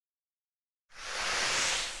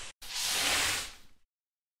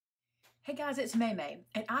Hey guys, it's Maymay,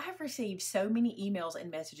 and I have received so many emails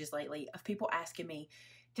and messages lately of people asking me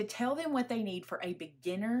to tell them what they need for a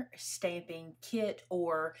beginner stamping kit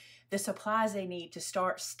or the supplies they need to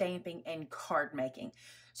start stamping and card making.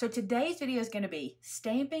 So today's video is going to be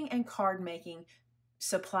stamping and card making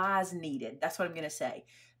supplies needed. That's what I'm going to say.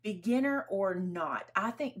 Beginner or not.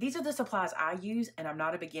 I think these are the supplies I use, and I'm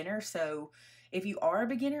not a beginner. So if you are a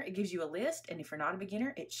beginner, it gives you a list. And if you're not a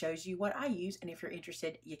beginner, it shows you what I use. And if you're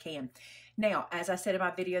interested, you can. Now, as I said in my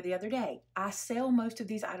video the other day, I sell most of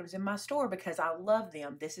these items in my store because I love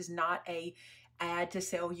them. This is not a ad to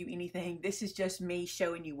sell you anything. This is just me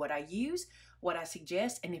showing you what I use, what I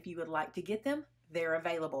suggest, and if you would like to get them, they're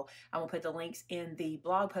available. I will put the links in the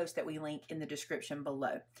blog post that we link in the description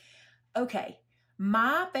below. Okay,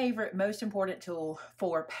 my favorite, most important tool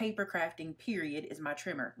for paper crafting, period, is my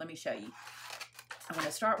trimmer. Let me show you. I'm going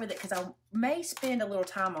to start with it because I may spend a little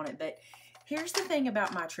time on it, but here's the thing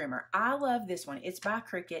about my trimmer. I love this one. It's by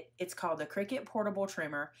Cricut. It's called the Cricut Portable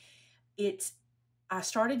Trimmer. I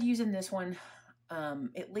started using this one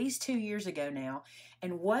at least 2 years ago now.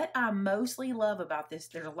 And what I mostly love about this,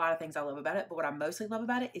 there's a lot of things I love about it, but what I mostly love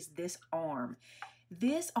about it is this arm.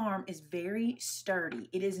 This arm is very sturdy.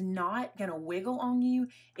 It is not going to wiggle on you.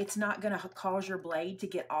 It's not going to cause your blade to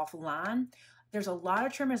get offline. There's a lot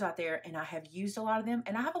of trimmers out there, and I have used a lot of them,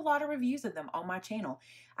 and I have a lot of reviews of them on my channel.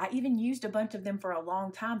 I even used a bunch of them for a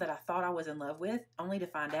long time that I thought I was in love with, only to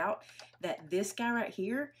find out that this guy right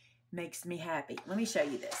here makes me happy. Let me show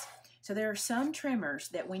you this. So there are some trimmers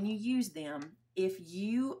that when you use them, if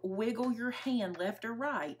you wiggle your hand left or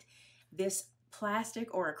right, this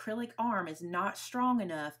plastic or acrylic arm is not strong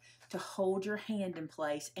enough to hold your hand in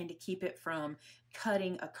place and to keep it from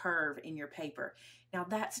cutting a curve in your paper. Now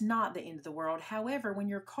that's not the end of the world. However, when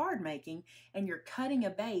you're card making and you're cutting a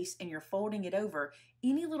base and you're folding it over,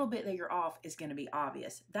 any little bit that you're off is going to be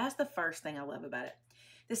obvious. That's the first thing I love about it.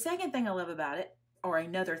 The second thing I love about it, or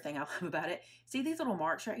another thing I love about it, see these little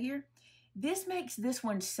marks right here? This makes this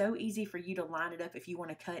one so easy for you to line it up if you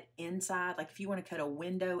want to cut inside, like if you want to cut a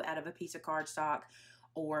window out of a piece of cardstock,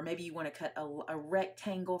 or maybe you want to cut a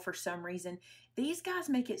rectangle for some reason. These guys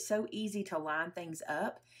make it so easy to line things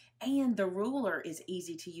up, and the ruler is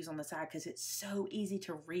easy to use on the side because it's so easy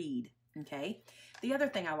to read, okay? The other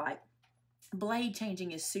thing I like, blade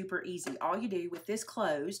changing is super easy. All you do with this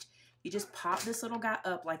closed, you just pop this little guy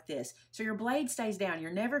up like this. So your blade stays down.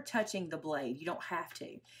 You're never touching the blade. You don't have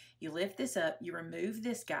to. You lift this up. You remove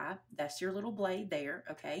this guy. That's your little blade there,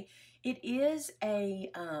 okay? It is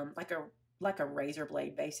a like a razor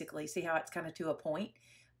blade, basically. See how it's kind of to a point?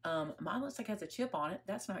 Mine looks like it has a chip on it.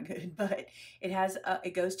 That's not good, but it has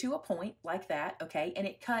it goes to a point like that, okay? And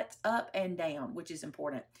it cuts up and down, which is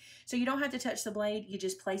important. So you don't have to touch the blade. You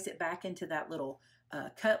just place it back into that little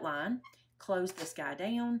cut line, close this guy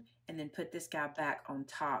down, and then put this guy back on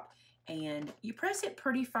top. And you press it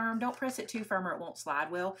pretty firm. Don't press it too firm or it won't slide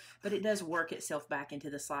well, but it does work itself back into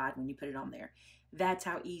the slide when you put it on there. That's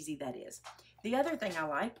how easy that is. The other thing I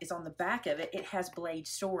like is on the back of it, it has blade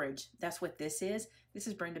storage. That's what this is. This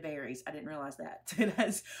is Brenda Berry's. I didn't realize that. It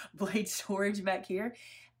has blade storage back here.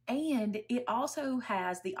 And it also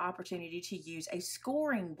has the opportunity to use a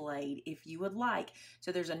scoring blade if you would like.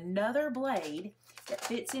 So there's another blade that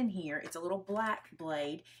fits in here. It's a little black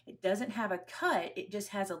blade. It doesn't have a cut. It just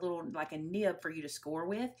has a little, like a nib for you to score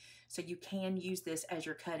with. So you can use this as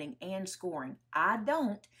you're cutting and scoring. I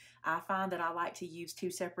don't. I find that I like to use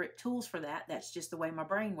two separate tools for that. That's just the way my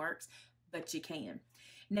brain works, but you can.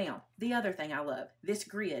 Now, the other thing I love, this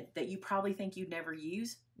grid that you probably think you'd never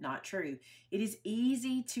use, not true. It is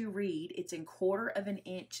easy to read. It's in 1/4 of an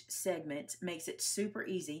inch segments, makes it super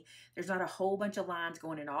easy. There's not a whole bunch of lines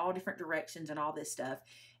going in all different directions and all this stuff.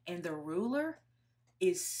 And the ruler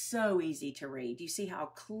is so easy to read. You see how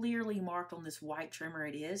clearly marked on this white trimmer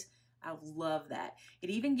it is? I love that. It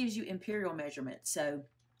even gives you imperial measurements. So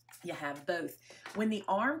you have both. When the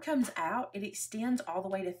arm comes out, it extends all the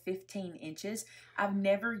way to 15 inches. I've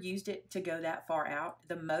never used it to go that far out.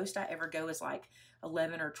 The most I ever go is like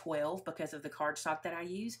 11 or 12 because of the cardstock that I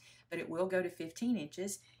use, but it will go to 15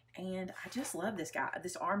 inches. And I just love this guy.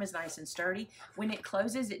 This arm is nice and sturdy. When it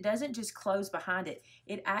closes, it doesn't just close behind it.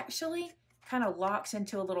 It actually kind of locks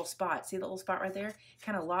into a little spot. See the little spot right there?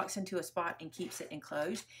 Kind of locks into a spot and keeps it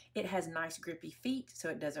enclosed. It has nice grippy feet so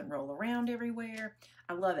it doesn't roll around everywhere.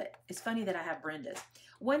 I love it. It's funny that I have Brenda's.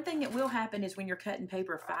 One thing that will happen is when you're cutting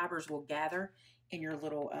paper, fibers will gather in your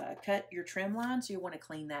little your trim line, so you want to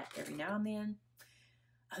clean that every now and then.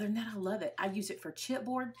 Other than that, I love it. I use it for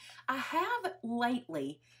chipboard. I have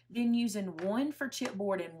lately been using one for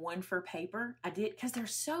chipboard and one for paper. I did because they're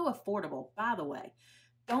so affordable, by the way.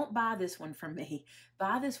 don't buy this one from me.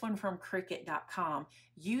 Buy this one from Cricut.com.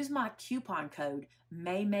 Use my coupon code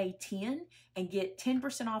Maymay10 and get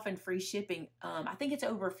 10% off and free shipping. I think it's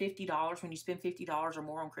over $50 when you spend $50 or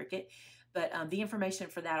more on Cricut. But the information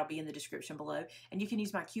for that will be in the description below. And you can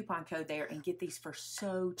use my coupon code there and get these for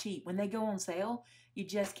so cheap. When they go on sale, you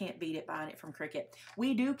just can't beat it buying it from Cricut.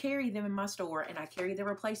 We do carry them in my store, and I carry the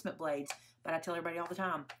replacement blades. But I tell everybody all the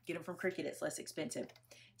time, get them from Cricut. It's less expensive.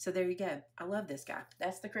 So there you go. I love this guy.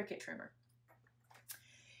 That's the Cricut trimmer.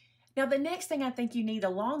 Now, the next thing I think you need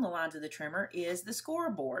along the lines of the trimmer is the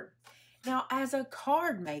scoreboard. Now, as a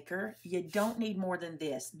card maker, you don't need more than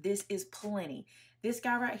this. This is plenty. This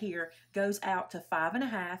guy right here goes out to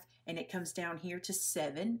 5.5 and it comes down here to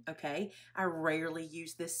 7, okay? I rarely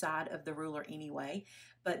use this side of the ruler anyway,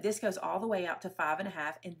 but this goes all the way out to 5.5,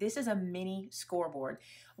 and this is a mini scoreboard.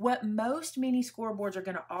 What most mini scoreboards are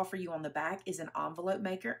gonna offer you on the back is an envelope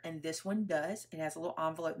maker, and this one does. It has a little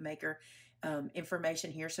envelope maker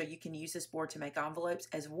information here, so you can use this board to make envelopes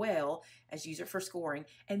as well as use it for scoring.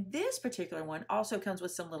 And this particular one also comes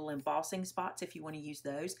with some little embossing spots if you want to use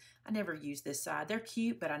those. I never use this side. They're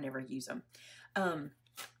cute, but I never use them.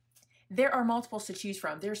 There are multiples to choose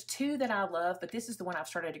from. There's two that I love, but this is the one I've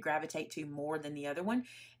started to gravitate to more than the other one.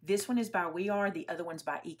 This one is by We Are. The other one's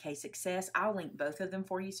by EK Success. I'll link both of them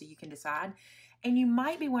for you so you can decide. And you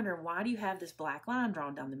might be wondering, why do you have this black line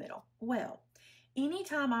drawn down the middle? Well,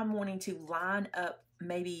 anytime I'm wanting to line up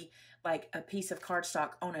maybe like a piece of cardstock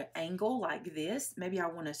on an angle like this, maybe I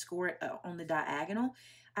want to score it on the diagonal,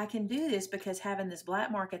 I can do this because having this black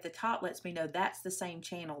mark at the top lets me know that's the same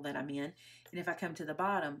channel that I'm in. And if I come to the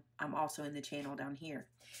bottom, I'm also in the channel down here.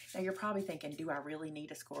 Now you're probably thinking, do I really need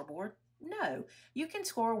a scoreboard? No, you can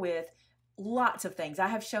score with lots of things. I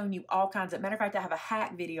have shown you all kinds of, matter of fact, I have a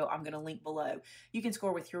hack video I'm going to link below. You can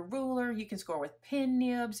score with your ruler, you can score with pen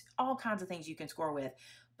nibs, all kinds of things you can score with.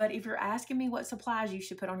 But if you're asking me what supplies you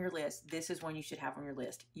should put on your list, this is one you should have on your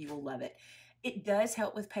list. You will love it. It does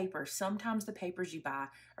help with paper. Sometimes the papers you buy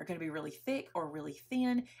are going to be really thick or really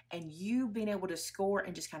thin, and you being able to score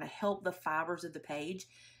and just kind of help the fibers of the page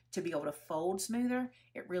to be able to fold smoother,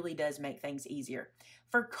 it really does make things easier.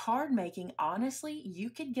 For card making, honestly,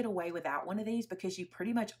 you could get away without one of these because you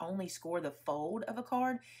pretty much only score the fold of a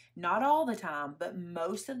card. Not all the time, but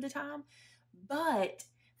most of the time. But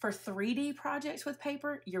for 3D projects with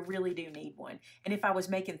paper, you really do need one. And if I was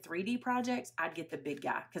making 3D projects, I'd get the big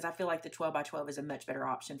guy because I feel like the 12 by 12 is a much better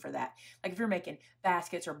option for that. Like if you're making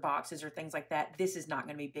baskets or boxes or things like that, this is not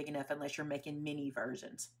going to be big enough unless you're making mini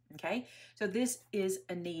versions, okay? So this is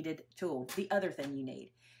a needed tool. The other thing you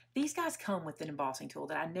need. These guys come with an embossing tool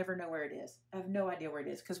that I never know where it is. I have no idea where it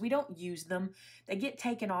is because we don't use them. They get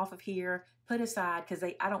taken off of here, put aside because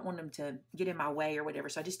I don't want them to get in my way or whatever.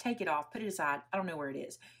 So I just take it off, put it aside. I don't know where it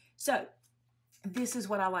is. So this is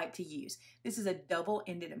what I like to use. This is a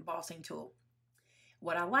double-ended embossing tool.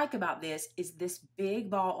 What I like about this is this big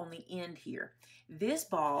ball on the end here. This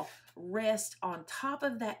ball rests on top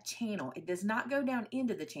of that channel. It does not go down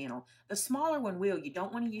into the channel. The smaller one will. You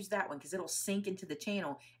don't want to use that one because it'll sink into the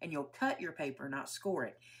channel and you'll cut your paper, not score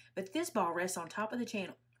it. But this ball rests on top of the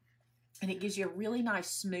channel and it gives you a really nice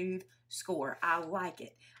smooth score. I like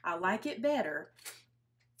it. I like it better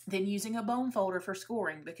than using a bone folder for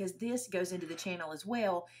scoring because this goes into the channel as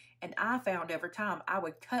well. And I found over time I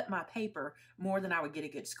would cut my paper more than I would get a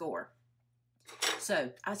good score.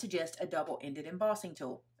 So I suggest a double-ended embossing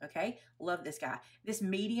tool, okay? Love this guy. This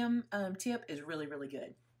medium tip is really, really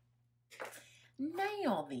good.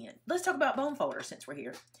 Now then, let's talk about bone folders since we're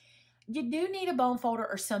here. You do need a bone folder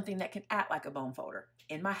or something that can act like a bone folder.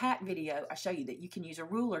 In my hack video, I show you that you can use a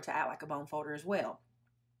ruler to act like a bone folder as well.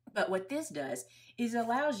 But what this does is it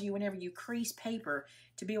allows you, whenever you crease paper,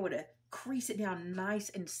 to be able to crease it down nice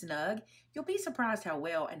and snug. You'll be surprised how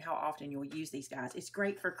well and how often you'll use these guys. It's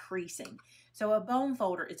great for creasing. So a bone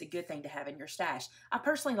folder is a good thing to have in your stash. I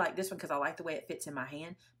personally like this one because I like the way it fits in my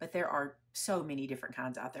hand, but there are so many different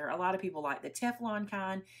kinds out there. A lot of people like the Teflon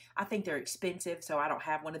kind. I think they're expensive, so I don't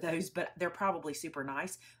have one of those, but they're probably super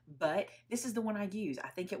nice. But this is the one I use. I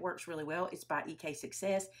think it works really well. It's by EK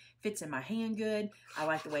Success. Fits in my hand good. I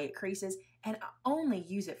like the way it creases. And I only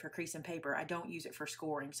use it for creasing paper. I don't use it for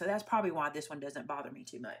scoring. So that's probably why this one doesn't bother me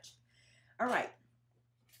too much. All right,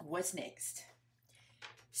 what's next?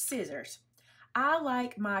 Scissors. I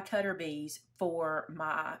like my cutter bees for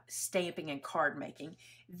my stamping and card making.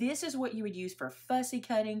 This is what you would use for fussy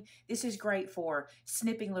cutting. This is great for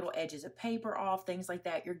snipping little edges of paper off, things like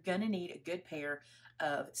that. You're gonna need a good pair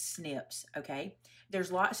of snips, okay?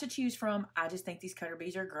 There's lots to choose from. I just think these cutter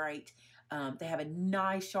bees are great. They have a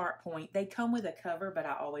nice sharp point. They come with a cover, but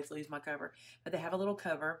I always lose my cover. But they have a little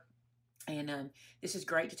cover. And this is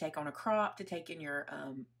great to take on a crop, to take in your,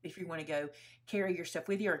 if you want to go carry your stuff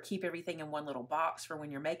with you or keep everything in one little box for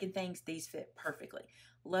when you're making things. These fit perfectly.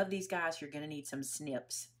 Love these guys. You're going to need some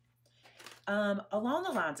snips. Along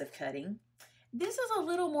the lines of cutting, this is a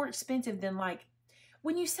little more expensive than, like,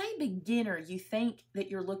 when you say beginner, you think that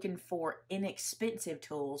you're looking for inexpensive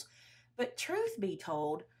tools. But truth be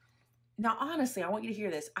told, now, honestly, I want you to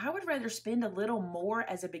hear this. I would rather spend a little more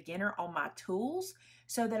as a beginner on my tools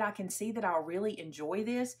so that I can see that I'll really enjoy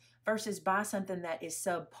this versus buy something that is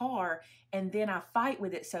subpar and then I fight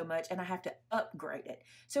with it so much and I have to upgrade it.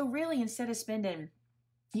 So really, instead of spending,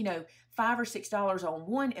 you know, $5 or $6 on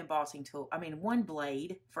one embossing tool, one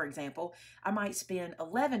blade, for example, I might spend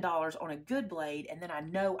 $11 on a good blade and then I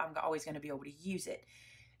know I'm always going to be able to use it.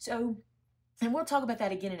 So, and we'll talk about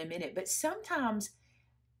that again in a minute, but sometimes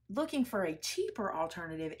looking for a cheaper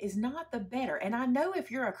alternative is not the better. And I know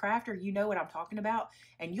if you're a crafter, you know what I'm talking about,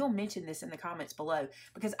 and you'll mention this in the comments below,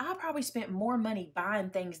 because I probably spent more money buying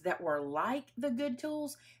things that were like the good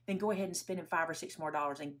tools than go ahead and spending $5 or $6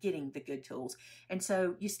 more and getting the good tools. And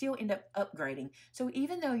so you still end up upgrading. So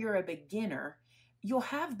even though you're a beginner, you'll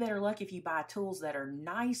have better luck if you buy tools that are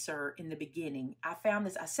nicer in the beginning. I found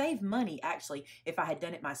this, I saved money actually if I had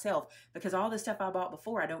done it myself, because all the stuff I bought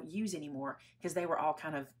before I don't use anymore because they were all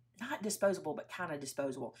kind of not disposable, but kind of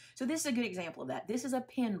disposable. So this is a good example of that. This is a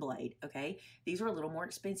pen blade, okay? These are a little more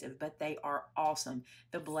expensive, but they are awesome.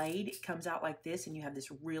 The blade comes out like this, and you have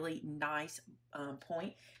this really nice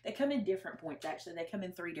point. They come in different points, actually. They come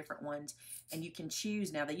in 3 different ones, and you can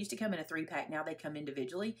choose now. They used to come in a 3-pack. Now they come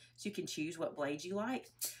individually, so you can choose what blades you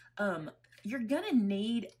like. You're going to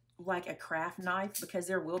need like a craft knife because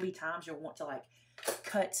there will be times you'll want to like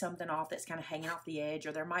cut something off that's kind of hanging off the edge,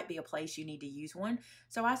 or there might be a place you need to use one.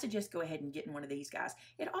 So I suggest go ahead and getting one of these guys.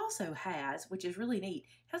 It also has, which is really neat,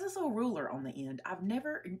 has this little ruler on the end. I've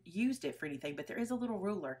never used it for anything, but there is a little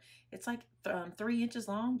ruler. It's like 3 inches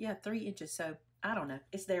long. Yeah, 3 inches. So I don't know.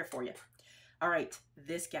 It's there for you. All right,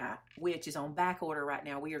 this guy, which is on back order right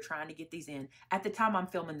now. We are trying to get these in at the time I'm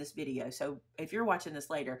filming this video. So if you're watching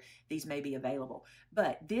this later, these may be available.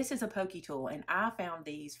 But this is a pokey tool, and I found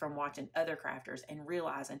these from watching other crafters and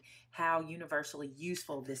realizing how universally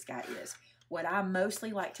useful this guy is. What I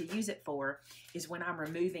mostly like to use it for is when I'm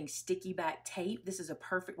removing sticky back tape. This is a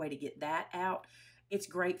perfect way to get that out. It's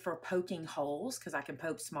great for poking holes because I can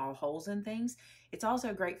poke small holes in things. It's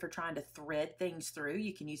also great for trying to thread things through.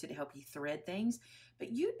 You can use it to help you thread things.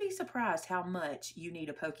 But you'd be surprised how much you need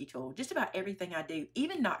a pokey tool. Just about everything I do,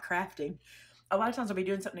 even not crafting. A lot of times I'll be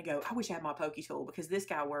doing something and go, I wish I had my pokey tool, because this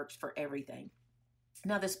guy works for everything.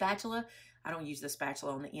 Now the spatula, I don't use the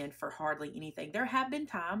spatula on the end for hardly anything. There have been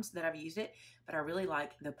times that I've used it, but I really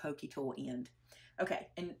like the pokey tool end. Okay,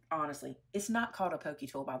 and honestly, it's not called a pokey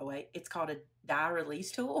tool, by the way. It's called a die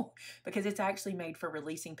release tool because it's actually made for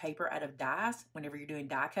releasing paper out of dies whenever you're doing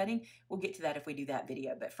die cutting. We'll get to that if we do that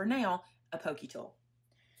video, but for now, a pokey tool.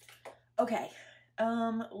 Okay,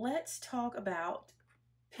 let's talk about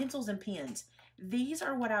pencils and pens. These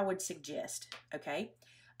are what I would suggest, okay?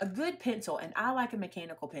 A good pencil, and I like a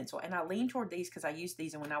mechanical pencil, and I lean toward these because I used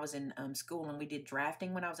these when I was in school and we did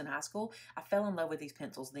drafting when I was in high school. I fell in love with these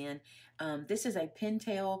pencils then. This is a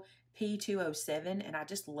Pentel P207, and I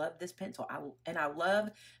just love this pencil. I love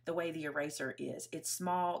the way the eraser is. It's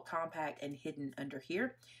small, compact, and hidden under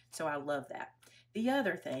here, so I love that. The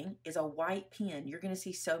other thing is a white pen. You're going to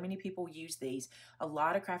see so many people use these. A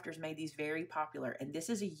lot of crafters made these very popular. And this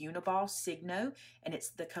is a Uniball Signo, and it's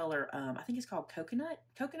the color, I think it's called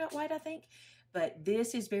coconut white, I think. But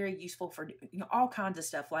this is very useful for all kinds of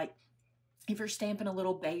stuff. Like if you're stamping a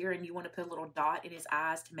little bear and you want to put a little dot in his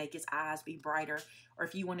eyes to make his eyes be brighter, or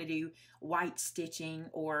if you want to do white stitching,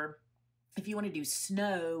 or if you want to do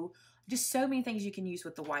snow, just so many things you can use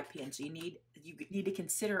with the white pen. So you need to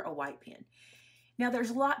consider a white pen. Now,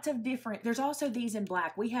 there's lots of different, there's also these in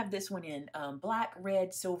black. We have this one in black,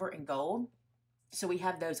 red, silver, and gold. So we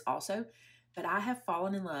have those also. But I have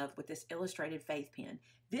fallen in love with this Illustrated Faith pen.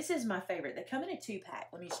 This is my favorite. They come in a 2-pack.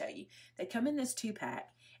 Let me show you. They come in this 2-pack,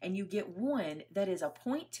 and you get one that is a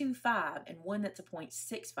 0.25 and one that's a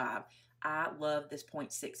 0.65. I love this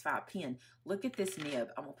 0.65 pen. Look at this nib.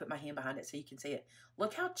 I'm going to put my hand behind it so you can see it.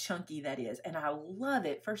 Look how chunky that is, and I love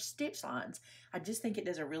it for stitch lines. I just think it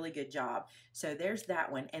does a really good job. So there's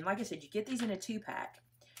that one. And like I said, you get these in a 2-pack.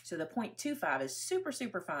 So the 0.25 is super,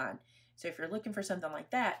 super fine. So if you're looking for something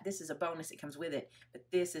like that, this is a bonus that comes with it. But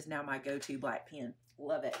this is now my go-to black pen.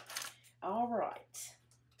 Love it. All right.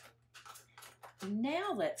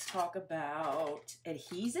 Now let's talk about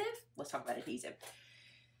adhesive. Let's talk about adhesive.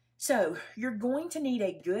 So you're going to need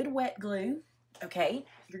a good wet glue, okay?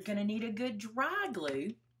 You're going to need a good dry glue.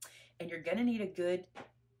 and you're going to need a good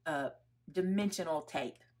dimensional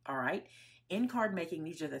tape, all right? In card making,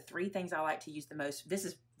 these are the 3 things I like to use the most. This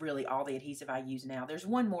is really all the adhesive I use now. There's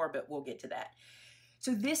one more, but we'll get to that.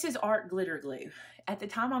 So this is art glitter glue. At the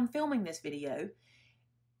time I'm filming this video,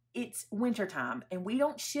 it's wintertime, and we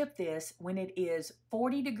don't ship this when it is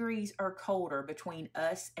 40 degrees or colder between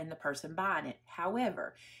us and the person buying it.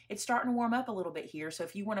 However, it's starting to warm up a little bit here, so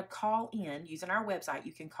if you want to call in using our website,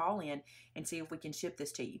 you can call in and see if we can ship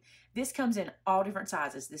this to you. This comes in all different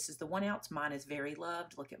sizes. This is the 1 ounce. Mine is very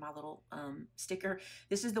loved. Look at my little sticker.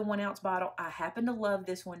 This is the 1 ounce bottle. I happen to love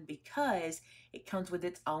this one because it comes with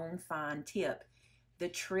its own fine tip. The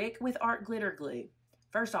trick with art glitter glue,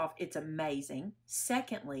 first off, it's amazing.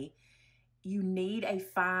 Secondly, you need a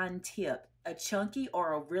fine tip. A chunky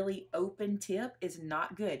or a really open tip is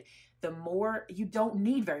not good. The more, you don't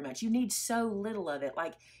need very much. You need so little of it.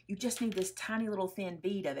 Like, you just need this tiny little thin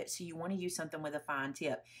bead of it. So you want to use something with a fine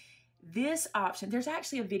tip. This option, there's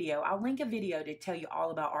actually a video. I'll link a video to tell you all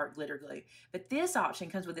about art glitter glue. But this option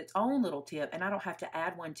comes with its own little tip, and I don't have to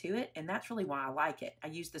add one to it. And that's really why I like it. I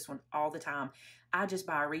use this one all the time. I just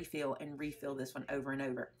buy a refill and refill this one over and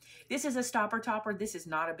over. This is a stopper topper. This is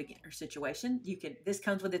not a beginner situation. This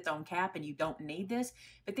comes with its own cap, and you don't need this,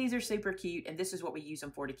 but these are super cute, and this is what we use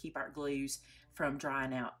them for, to keep our glues from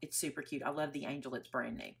drying out. It's super cute. I love the Angel. It's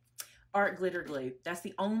brand new. Art glitter glue. That's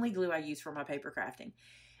the only glue I use for my paper crafting.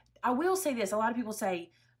 I will say this. A lot of people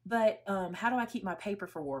say, but how do I keep my paper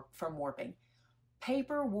from warping?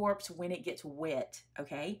 Paper warps when it gets wet,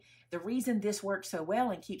 okay? The reason this works so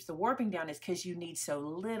well and keeps the warping down is because you need so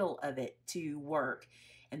little of it to work.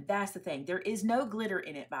 And that's the thing. There is no glitter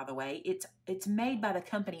in it, by the way. It's made by the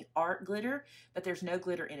company Art Glitter, but there's no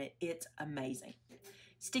glitter in it. It's amazing.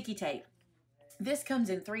 Sticky tape. This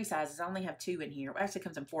comes in 3 sizes. I only have 2 in here. Actually, it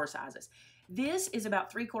comes in 4 sizes. This is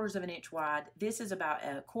about 3/4 of an inch wide. This is about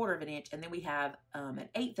 1/4 of an inch. And then we have an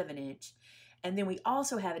 1/8 of an inch. And then we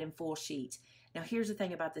also have it in full sheets. Now, here's the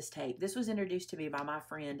thing about this tape. This was introduced to me by my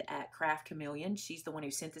friend at Craft Chameleon. She's the one who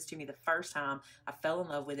sent this to me the first time. I fell in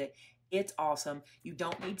love with it. It's awesome. You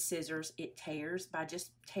don't need scissors. It tears by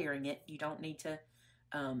just tearing it. You don't need to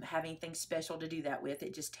have anything special to do that with.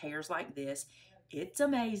 It just tears like this. It's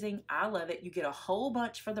amazing. I love it. You get a whole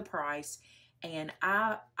bunch for the price. And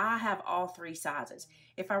I have all 3 sizes.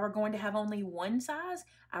 If I were going to have only one size,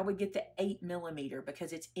 I would get the 8mm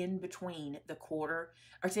because it's in between the 1/4, or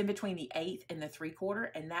it's in between the 1/8 and the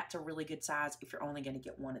 3/4, and that's a really good size if you're only going to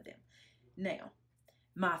get one of them. Now,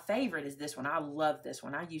 my favorite is this one. I love this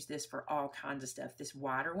one. I use this for all kinds of stuff, this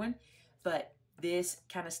wider one, but this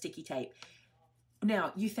kind of sticky tape.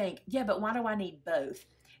 Now, you think, yeah, but why do I need both?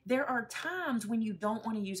 There are times when you don't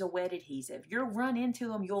want to use a wet adhesive. You'll run into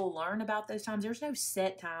them. You'll learn about those times. There's no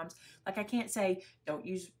set times. Like, I can't say, don't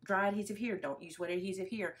use dry adhesive here, don't use wet adhesive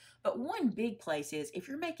here. But one big place is if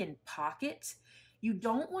you're making pockets, you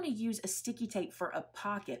don't want to use a sticky tape for a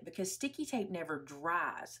pocket because sticky tape never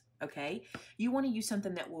dries, okay? You want to use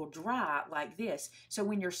something that will dry like this. So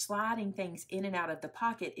when you're sliding things in and out of the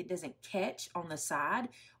pocket, it doesn't catch on the side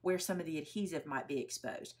where some of the adhesive might be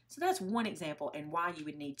exposed. So that's one example and why you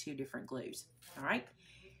would need 2 different glues, all right?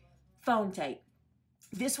 Foam tape.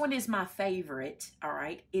 This one is my favorite, all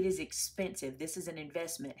right? It is expensive. This is an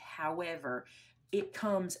investment. However, it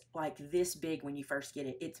comes like this big when you first get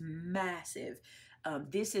it. It's massive.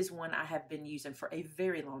 This is one I have been using for a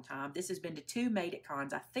very long time. This has been to 2 Made It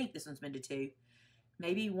cons. I think this one's been to 2.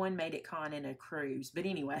 Maybe 1 Made It con and a cruise. But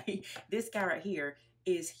anyway, this guy right here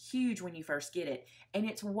is huge when you first get it. And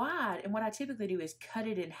it's wide. And what I typically do is cut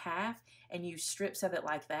it in half and use strips of it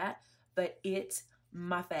like that. But it's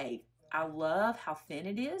my fave. I love how thin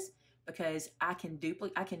it is because I can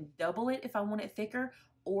double it if I want it thicker,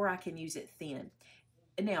 or I can use it thin.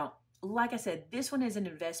 Now, like I said, this one is an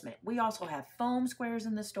investment. We also have foam squares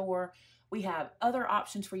in the store. We have other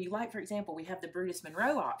options for you. Like, for example, we have the Brutus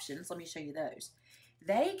Monroe options. Let me show you those.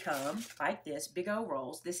 They come like this, big old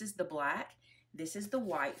rolls. This is the black. This is the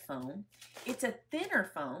white foam. It's a thinner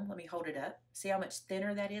foam. Let me hold it up. See how much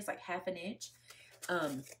thinner that is, like 1/2 inch.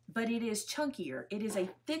 But it is chunkier. It is a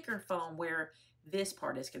thicker foam where this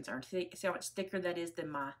part is concerned. See how much thicker that is than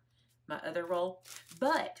my other roll.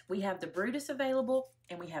 But we have the Brutus available,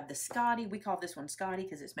 and we have the Scotty. We call this one Scotty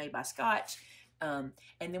because it's made by Scotch. And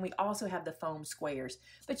then we also have the foam squares.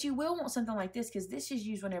 But you will want something like this because this is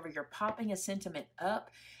used whenever you're popping a sentiment up.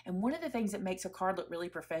 And one of the things that makes a card look really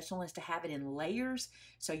professional is to have it in layers.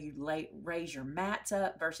 So you raise your mats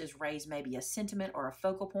up versus raise maybe a sentiment or a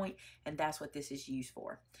focal point. And that's what this is used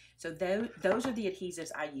for. So those are the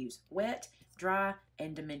adhesives I use: wet, dry,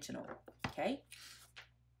 and dimensional. Okay.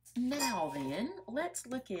 Now then, let's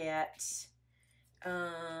look at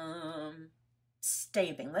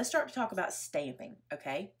stamping. Let's start to talk about stamping,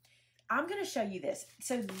 okay? I'm going to show you this.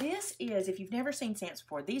 So this is, if you've never seen stamps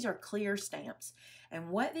before, these are clear stamps. And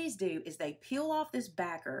what these do is they peel off this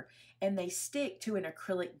backer and they stick to an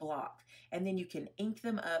acrylic block. And then you can ink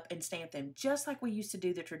them up and stamp them just like we used to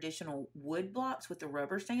do the traditional wood blocks with the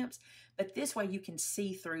rubber stamps. But this way you can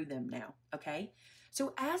see through them now, okay?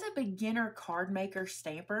 So as a beginner card maker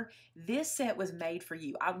stamper, this set was made for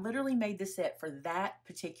you. I literally made this set for that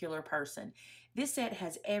particular person. This set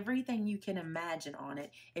has everything you can imagine on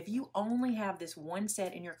it. If you only have this one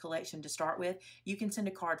set in your collection to start with, you can send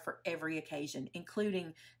a card for every occasion,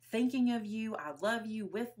 including thinking of you, I love you,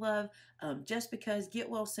 with love, just because, get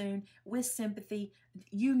well soon, with sympathy,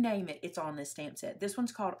 you name it, it's on this stamp set. This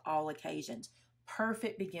one's called All Occasions.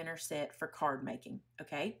 Perfect beginner set for card making,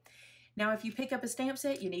 okay? Now, if you pick up a stamp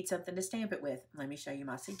set, you need something to stamp it with. Let me show you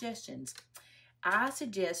my suggestions. I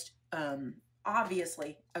suggest,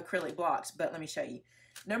 obviously, acrylic blocks, but let me show you.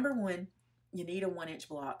 Number one, you need a 1-inch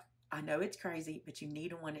block. I know it's crazy, but you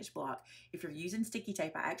need a 1-inch block. If you're using sticky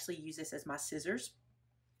tape, I actually use this as my scissors.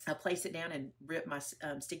 I place it down and rip my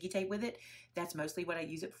sticky tape with it. That's mostly what I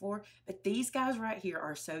use it for. But these guys right here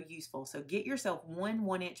are so useful. So get yourself one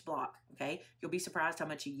 1-inch block, okay? You'll be surprised how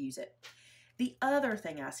much you use it. The other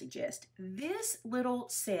thing I suggest, this little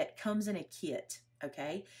set comes in a kit,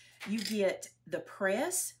 okay? You get the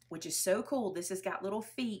press, which is so cool. This has got little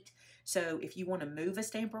feet. So if you want to move a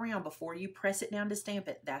stamp around before you press it down to stamp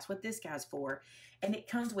it, that's what this guy's for. And it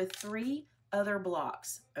comes with 3 other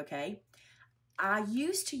blocks, okay? I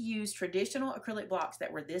used to use traditional acrylic blocks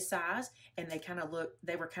that were this size, and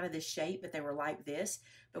they were kind of this shape, but they were like this.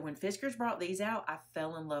 But when Fiskars brought these out, I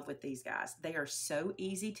fell in love with these guys. They are so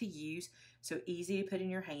easy to use, so easy to put in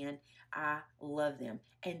your hand. I love them.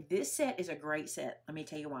 And this set is a great set. Let me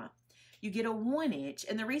tell you why. You get a 1-inch,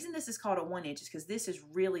 and the reason this is called a 1-inch is because this is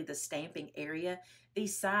really the stamping area.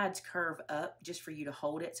 These sides curve up just for you to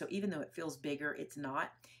hold it, so even though it feels bigger, it's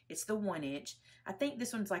not. It's the 1-inch. I think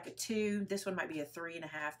this one's like a 2. This one might be a 3.5,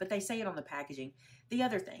 but they say it on the packaging. The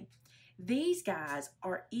other thing, these guys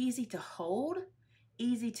are easy to hold,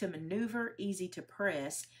 easy to maneuver, easy to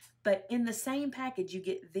press, but in the same package, you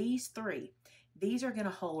get these 3. These are going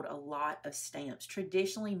to hold a lot of stamps.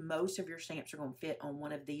 Traditionally, most of your stamps are going to fit on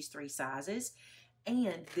one of these 3 sizes,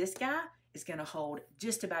 and this guy is going to hold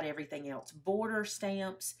just about everything else. Border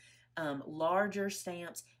stamps, larger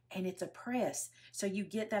stamps, and it's a press. So you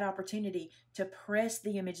get that opportunity to press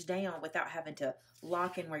the image down without having to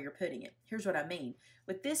lock in where you're putting it. Here's what I mean.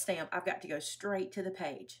 With this stamp, I've got to go straight to the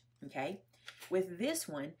page, okay? With this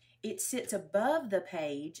one, it sits above the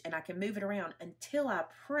page, and I can move it around until I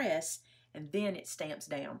press, and then it stamps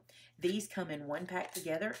down. These come in one pack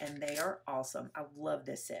together, and they are awesome. I love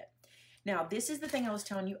this set. Now, this is the thing I was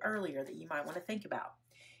telling you earlier that you might want to think about.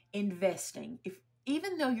 Investing.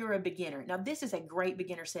 Even though you're a beginner, now this is a great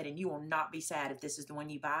beginner set and you will not be sad if this is the one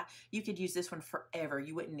you buy. You could use this one forever.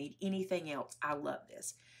 You wouldn't need anything else. I love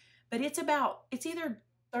this. But it's either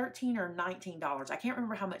 $13 or $19. I can't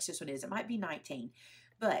remember how much this one is. It might be $19.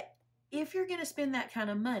 But if you're going to spend that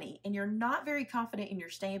kind of money and you're not very confident in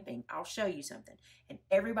your stamping, I'll show you something. And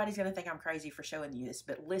everybody's going to think I'm crazy for showing you this,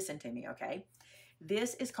 but listen to me, okay?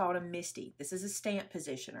 This is called a MISTI. This is a stamp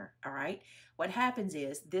positioner, all right? What happens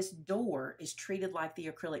is this door is treated like the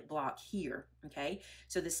acrylic block here, okay?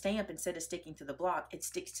 So the stamp, instead of sticking to the block, it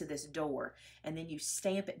sticks to this door, and then you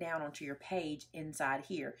stamp it down onto your page inside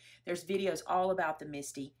here. There's videos all about the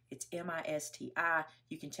MISTI. It's M-I-S-T-I.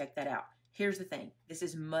 You can check that out. Here's the thing. This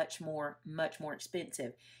is much more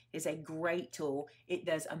expensive. It's a great tool. It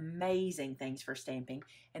does amazing things for stamping.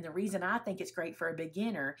 And the reason I think it's great for a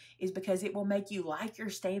beginner is because it will make you like your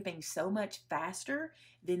stamping so much faster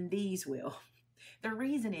than these will. The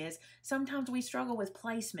reason is sometimes we struggle with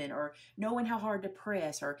placement or knowing how hard to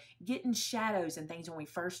press or getting shadows and things when we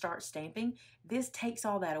first start stamping. This takes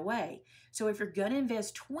all that away. So if you're going to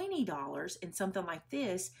invest $20 in something like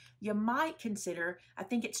this, you might consider, I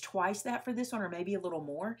think it's twice that for this one or maybe a little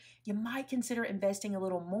more, you might consider investing a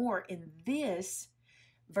little more in this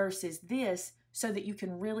versus this so that you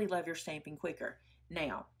can really love your stamping quicker.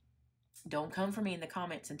 Now, don't come for me in the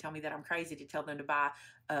comments and tell me that I'm crazy to tell them to buy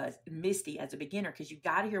MISTI as a beginner, because you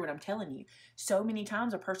got to hear what I'm telling you. So many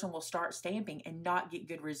times a person will start stamping and not get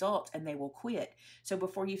good results and they will quit. So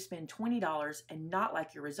before you spend $20 and not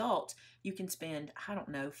like your results, you can spend, I don't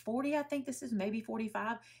know, 40, I think this is maybe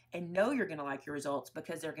 45, and know you're going to like your results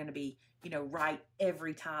because they're going to be, right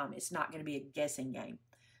every time. It's not going to be a guessing game.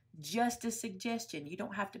 Just a suggestion. You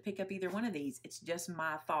don't have to pick up either one of these. It's just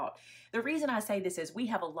my thought. The reason I say this is we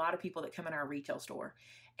have a lot of people that come in our retail store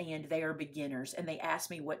and they are beginners and they ask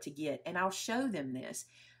me what to get, and I'll show them this.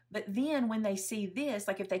 But then when they see this,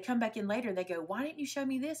 like if they come back in later, they go, why didn't you show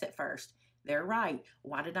me this at first? They're right.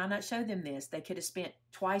 Why did I not show them this? They could have spent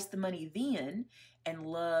twice the money then and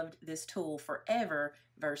loved this tool forever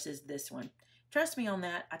versus this one. Trust me on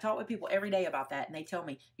that. I talk with people every day about that, and they tell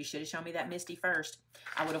me, you should have shown me that Misty first.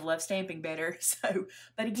 I would have loved stamping better. So,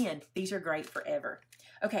 but again, these are great forever.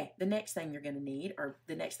 Okay, the next thing you're going to need, or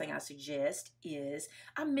the next thing I suggest is,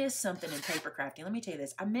 I missed something in paper crafting. Let me tell you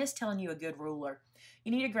this. I missed telling you a good ruler.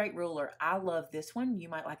 You need a great ruler. I love this one. You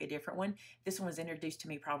might like a different one. This one was introduced to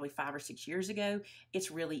me probably 5 or 6 years ago.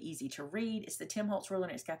 It's really easy to read. It's the Tim Holtz ruler,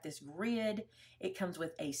 and it's got this grid. It comes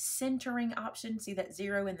with a centering option. See that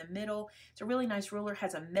 0 in the middle? It's a really nice ruler.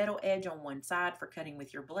 Has a metal edge on one side for cutting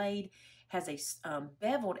with your blade. Has a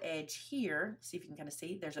beveled edge here. See if you can kind of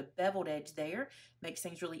see. There's a beveled edge there. Makes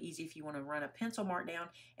things really easy if you want to run a pencil mark down.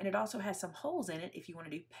 And it also has some holes in it if you want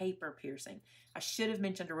to do paper piercing. I should have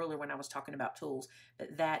mentioned a ruler when I was talking about tools,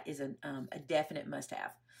 but that is a definite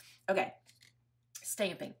must-have. Okay,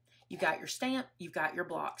 stamping. You've got your stamp. You've got your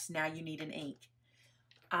blocks. Now you need an ink.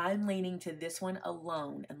 I'm leaning to this one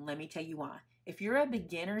alone, and let me tell you why. If you're a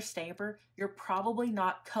beginner stamper, you're probably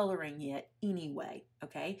not coloring yet anyway,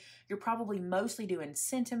 okay? You're probably mostly doing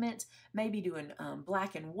sentiments, maybe doing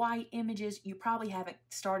black and white images. You probably haven't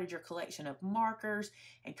started your collection of markers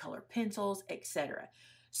and color pencils, etc.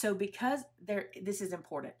 So because this is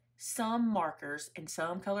important, some markers and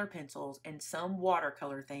some color pencils and some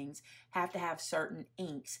watercolor things have to have certain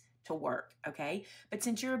inks to work, okay? But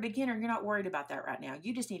since you're a beginner, you're not worried about that right now.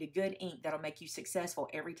 You just need a good ink that'll make you successful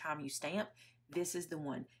every time you stamp. This is the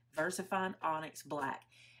one, VersaFine Onyx Black.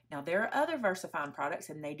 Now, there are other VersaFine products,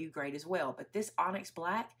 and they do great as well, but this Onyx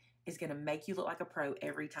Black is going to make you look like a pro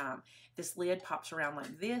every time. This lid pops around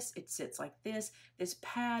like this. It sits like this. This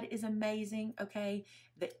pad is amazing, okay?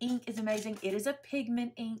 The ink is amazing. It is a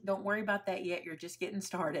pigment ink. Don't worry about that yet. You're just getting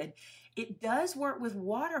started. It does work with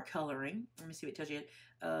watercoloring. Let me see what it tells you.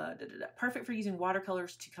 Perfect for using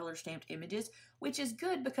watercolors to color stamped images, which is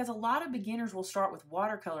good because a lot of beginners will start with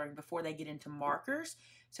watercoloring before they get into markers.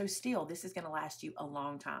 So still, this is going to last you a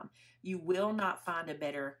long time. You will not find a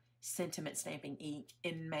better sentiment stamping ink,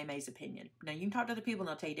 in Maymay's opinion. Now, you can talk to other people and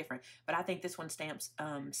they'll tell you different, but I think this one stamps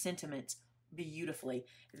sentiments beautifully.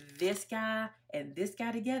 This guy and this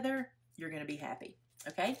guy together, you're going to be happy,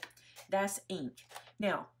 okay? That's ink.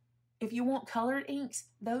 Now, if you want colored inks,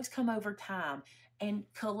 those come over time, and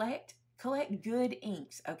collect good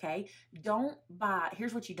inks, okay? Don't buy,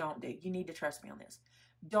 here's what you don't do. You need to trust me on this.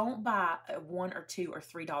 Don't buy a $1 or $2 or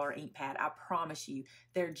 $3 ink pad. I promise you,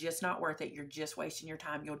 they're just not worth it. You're just wasting your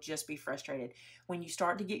time. You'll just be frustrated. When you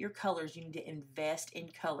start to get your colors, you need to invest in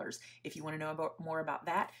colors. If you want to know more about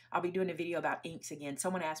that, I'll be doing a video about inks again.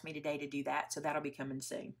 Someone asked me today to do that, so that'll be coming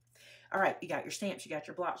soon. All right, you got your stamps, you got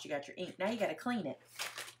your blocks, you got your ink. Now you got to clean it.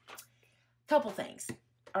 Couple things.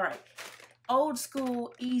 All right. Old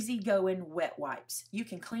school, easy-going wet wipes. You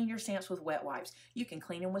can clean your stamps with wet wipes. You can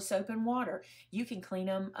clean them with soap and water. You can clean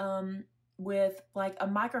them with like a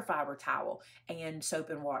microfiber towel and soap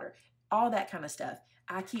and water. All that kind of stuff.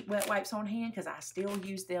 I keep wet wipes on hand because I still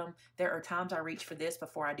use them. There are times I reach for this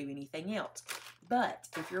before I do anything else. But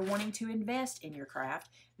if you're wanting to invest in your craft,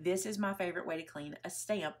 this is my favorite way to clean a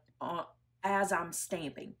stamp as I'm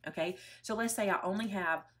stamping, okay? So let's say I only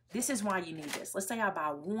have, this is why you need this. Let's say I buy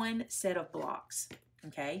one set of blocks,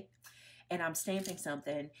 okay? And I'm stamping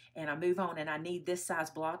something and I move on and I need this size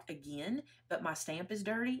block again, but my stamp is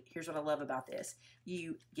dirty. Here's what I love about this.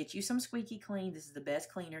 You get you some squeaky clean. This is the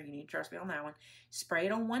best cleaner. You need to trust me on that one. Spray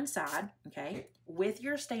it on one side, okay? With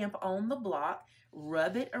your stamp on the block,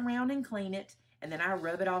 rub it around and clean it. And then I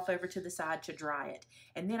rub it off over to the side to dry it.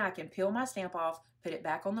 And then I can peel my stamp off, put it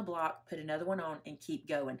back on the block, put another one on, and keep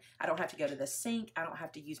going. I don't have to go to the sink. I don't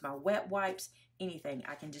have to use my wet wipes, anything.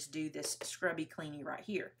 I can just do this scrubby cleaning right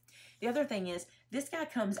here. The other thing is, this guy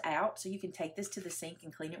comes out, so you can take this to the sink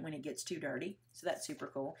and clean it when it gets too dirty. So that's super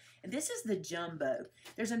cool. And this is the jumbo.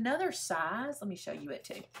 There's another size. Let me show you it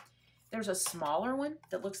too. There's a smaller one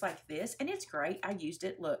that looks like this, and it's great. I used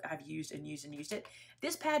it. Look, I've used and used and used it.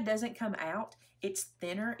 This pad doesn't come out. It's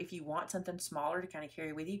thinner if you want something smaller to kind of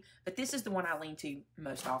carry with you, but this is the one I lean to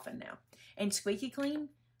most often now. And squeaky clean,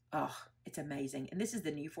 oh, it's amazing. And this is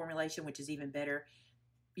the new formulation, which is even better.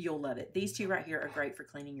 You'll love it. These two right here are great for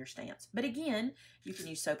cleaning your stamps. But again, you can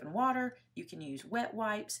use soap and water. You can use wet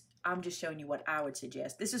wipes. I'm just showing you what I would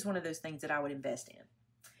suggest. This is one of those things that I would invest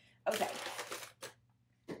in. Okay.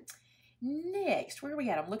 Next, where are we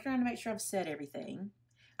at? I'm looking around to make sure I've said everything.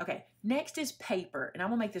 Okay, next is paper, and I'm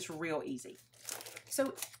going to make this real easy.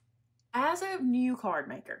 So, as a new card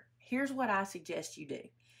maker, here's what I suggest you do.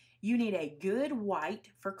 You need a good white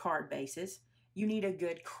for card bases. You need a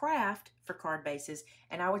good craft for card bases,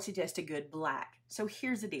 and I would suggest a good black. So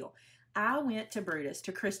here's the deal. I went to Brutus,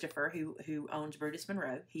 to Christopher, who owns Brutus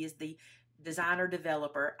Monroe. He is the designer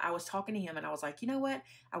developer. I was talking to him and I was like, you know what?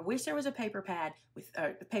 I wish there was a paper pack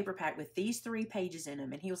with these 3 pages in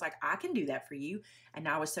them. And he was like, I can do that for you. And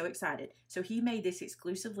I was so excited. So he made this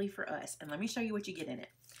exclusively for us. And let me show you what you get in it.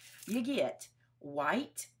 You get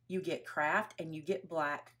white, you get craft, and you get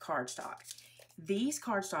black cardstock. These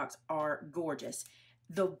cardstocks are gorgeous.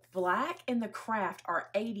 The black and the craft are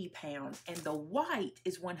 80 pounds and the white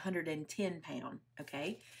is 110 pounds,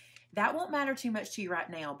 okay? That won't matter too much to you right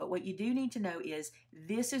now, but what you do need to know is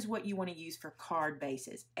this is what you want to use for card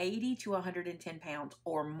bases, 80 to 110 pounds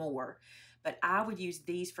or more. But I would use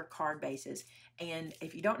these for card bases. And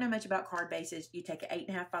if you don't know much about card bases, you take an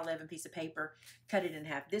 8.5 by 11 piece of paper, cut it in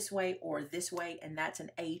half this way or this way, and that's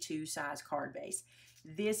an A2 size card base.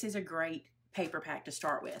 This is a great paper pack to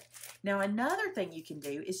start with. Now, another thing you can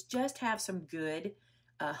do is just have some good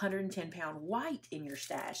 110 pound white in your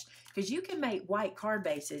stash, because you can make white card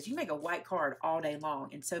bases. You make a white card all day long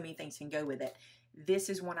and so many things can go with it. This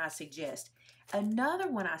is one I suggest. Another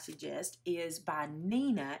one I suggest is by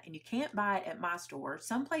Nina, and you can't buy it at my store.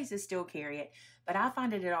 Some places still carry it, but I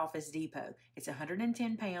find it at Office Depot. It's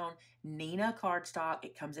 110 pound Nina cardstock.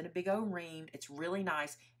 It comes in a big old ream. It's really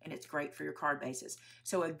nice and it's great for your card bases.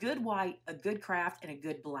 So a good white, a good craft, and a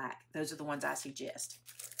good black. Those are the ones I suggest.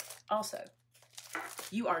 Also,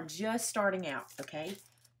 you are just starting out, okay?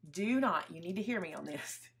 You need to hear me on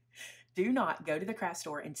this. Do not go to the craft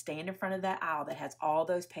store and stand in front of that aisle that has all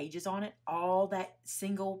those pages on it, all that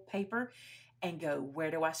single paper, and go,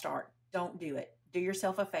 where do I start? Don't do it. Do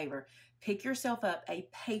yourself a favor. Pick yourself up a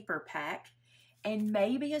paper pack and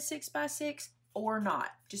maybe a 6x6 or not.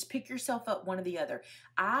 Just pick yourself up one or the other.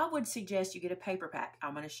 I would suggest you get a paper pack.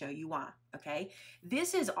 I'm going to show you why, okay?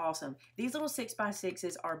 This is awesome. These little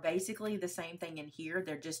 6x6s are basically the same thing in here.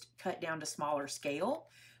 They're just cut down to smaller scale.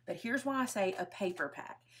 But here's why I say a paper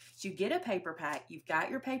pack. So you get a paper pack, you've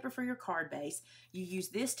got your paper for your card base, you use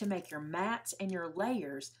this to make your mats and your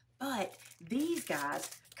layers, but these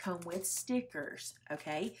guys come with stickers,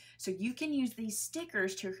 okay? So you can use these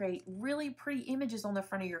stickers to create really pretty images on the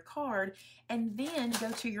front of your card and then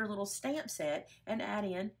go to your little stamp set and add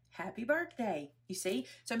in happy birthday, you see?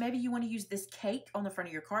 So maybe you want to use this cake on the front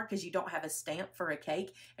of your card because you don't have a stamp for a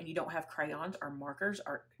cake and you don't have crayons or markers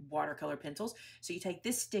or watercolor pencils. So you take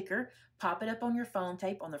this sticker, pop it up on your phone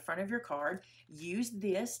tape on the front of your card, use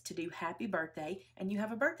this to do happy birthday, and you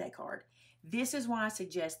have a birthday card. This is why I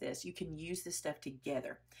suggest this. You can use this stuff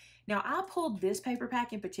together. Now, I pulled this paper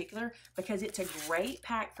pack in particular because it's a great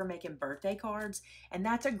pack for making birthday cards, and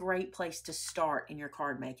that's a great place to start in your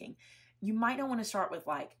card making. You might not want to start with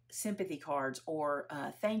like sympathy cards or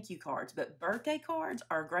thank you cards, but birthday cards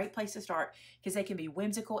are a great place to start because they can be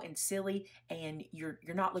whimsical and silly, and you're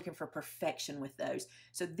not looking for perfection with those.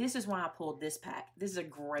 So this is why I pulled this pack. This is a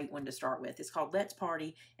great one to start with. It's called Let's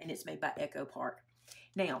Party, and it's made by Echo Park.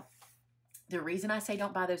 Now, the reason I say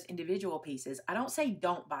don't buy those individual pieces, I don't say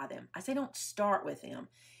don't buy them. I say don't start with them.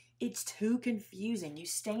 It's too confusing. You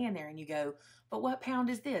stand there and you go, but what pound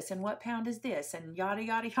is this? And what pound is this? And yada,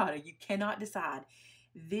 yada, yada. You cannot decide.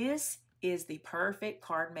 This is the perfect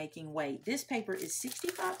card making weight. This paper is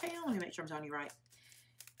 65 pounds. Let me make sure I'm telling you right.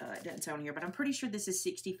 It doesn't say on here, but I'm pretty sure this is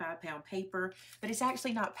 65 pound paper, but it's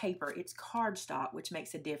actually not paper. It's cardstock, which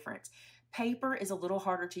makes a difference. Paper is a little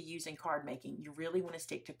harder to use in card making. You really want to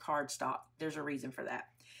stick to cardstock. There's a reason for that.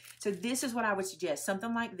 So this is what I would suggest.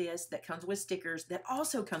 Something like this that comes with stickers, that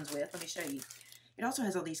also comes with, let me show you. It also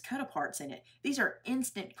has all these cut aparts in it. These are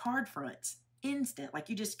instant card fronts. Instant. Like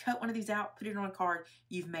you just cut one of these out, put it on a card,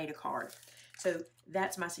 you've made a card. So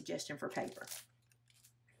that's my suggestion for paper.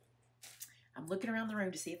 I'm looking around the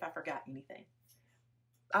room to see if I forgot anything.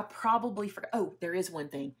 I probably forgot. Oh, there is one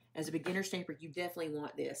thing. As a beginner stamper, you definitely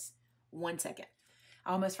want this. 1 second.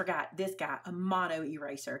 I almost forgot this guy, a mono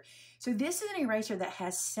eraser. So this is an eraser that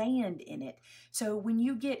has sand in it. So when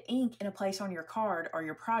you get ink in a place on your card or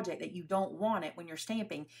your project that you don't want it when you're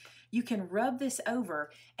stamping, you can rub this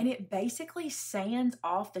over and it basically sands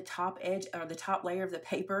off the top edge or the top layer of the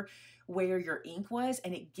paper where your ink was,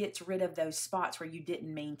 and it gets rid of those spots where you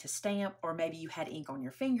didn't mean to stamp, or maybe you had ink on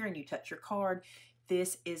your finger and you touched your card.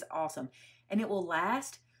 This is awesome. And it will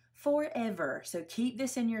last forever. So keep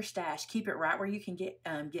this in your stash. Keep it right where you can get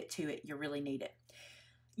to it. You really need it.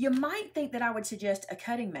 You might think that I would suggest a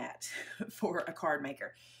cutting mat for a card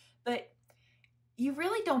maker, but you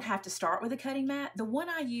really don't have to start with a cutting mat. The one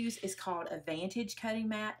I use is called a Vantage cutting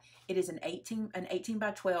mat. It is an 18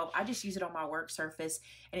 by 12. I just use it on my work surface,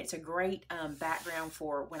 and it's a great background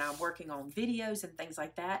for when I'm working on videos and things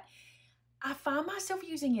like that. I find myself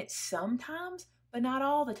using it sometimes, but not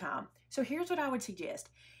all the time. So here's what I would suggest.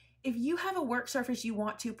 If you have a work surface you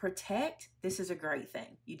want to protect, this is a great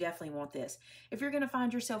thing. You definitely want this. If you're going to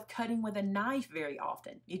find yourself cutting with a knife very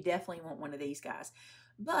often, you definitely want one of these guys.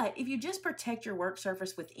 But if you just protect your work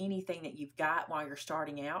surface with anything that you've got while you're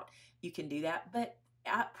starting out, you can do that. But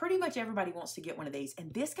pretty much everybody wants to get one of these.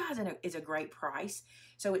 And this guy's is a great price.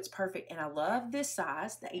 So it's perfect. And I love this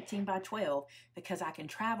size, the 18 by 12, because I can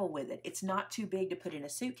travel with it. It's not too big to put in a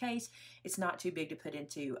suitcase. It's not too big to put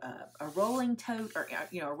into a rolling tote or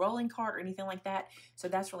a rolling cart or anything like that. So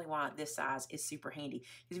that's really why this size is super handy.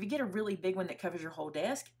 Because if you get a really big one that covers your whole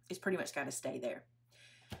desk, it's pretty much got to stay there.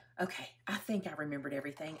 Okay, I think I remembered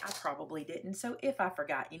everything. I probably didn't. So if I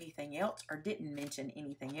forgot anything else or didn't mention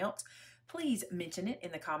anything else, please mention it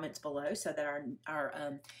in the comments below so that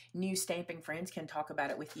our new stamping friends can talk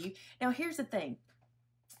about it with you. Now, here's the thing.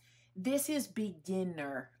 This is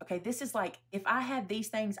beginner. Okay, this is like, if I had these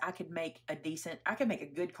things, I could make a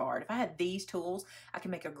good card. If I had these tools, I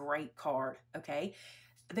could make a great card. Okay,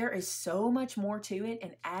 there is so much more to it,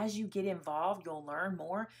 and as you get involved, you'll learn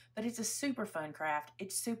more. But it's a super fun craft.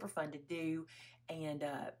 It's super fun to do, and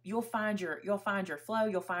you'll find your flow,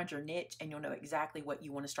 you'll find your niche, and you'll know exactly what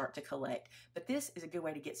you want to start to collect. But this is a good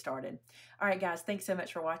way to get started. All right, guys, thanks so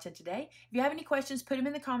much for watching today. If you have any questions, put them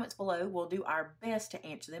in the comments below. We'll do our best to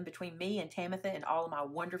answer them. Between me and Tamitha and all of my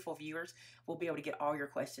wonderful viewers, we'll be able to get all your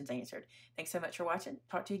questions answered. Thanks so much for watching.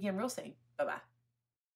 Talk to you again real soon. Bye-bye.